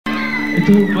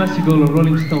Esto es un clásico de los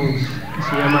Rolling Stones que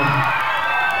se llama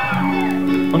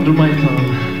Under My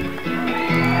Thumb.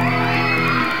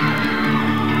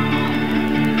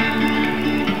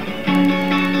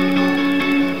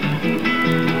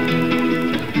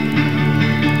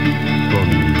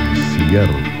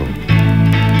 Concierto.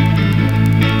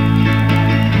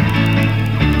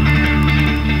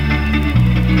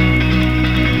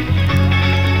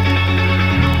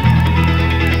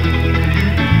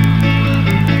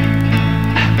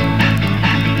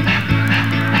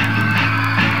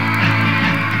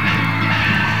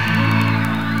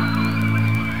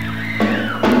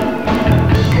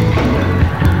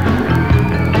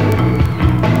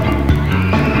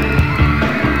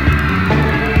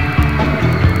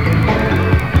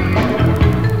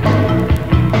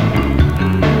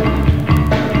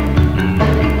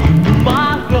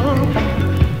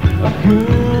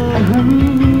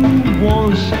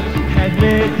 Had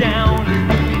me down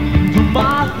to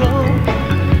my thumb.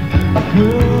 A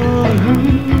girl who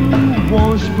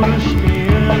once pushed me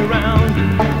around.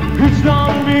 It's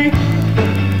not me.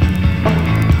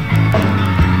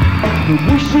 The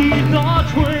way she thought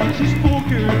when she spoke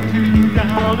her too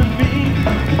down to me.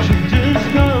 She just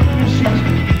comes, she's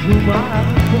to my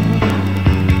thumb.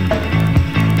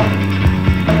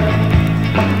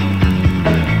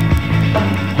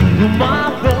 To my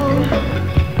thumb.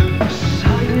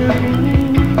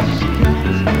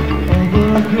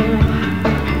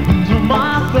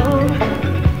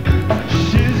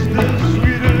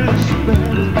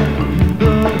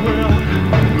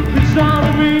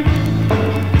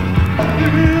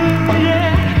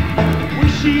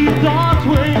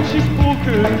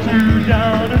 Too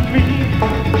down at me,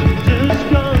 she just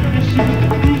comes, she's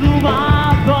to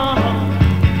my thumb.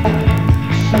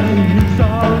 Say it's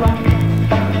alright.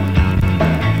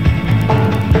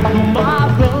 To my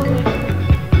thumb,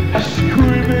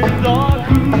 screaming dog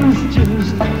who's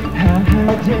just had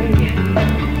her day.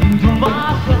 To my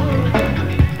thumb,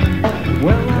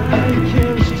 well I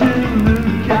can still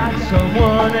look at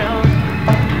someone else.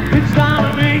 It's down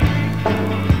to me,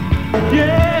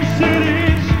 yes it is.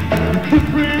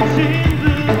 Difference in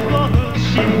the color,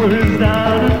 she wears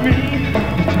down at me.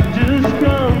 She just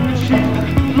comes, she's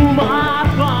to my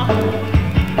thumb.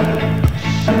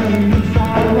 Say it's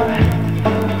alright.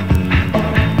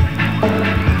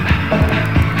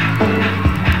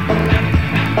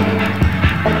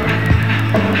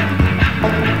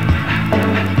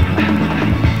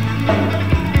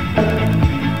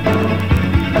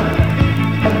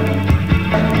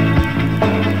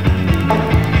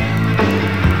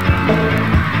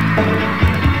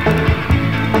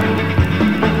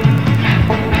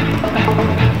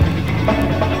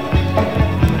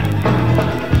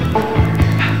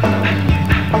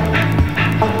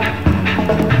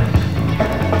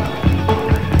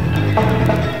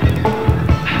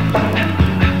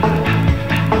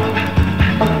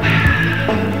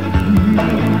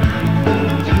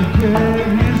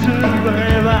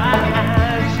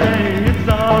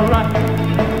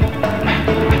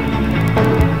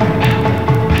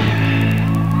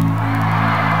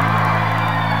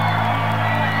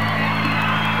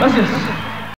 Gracias.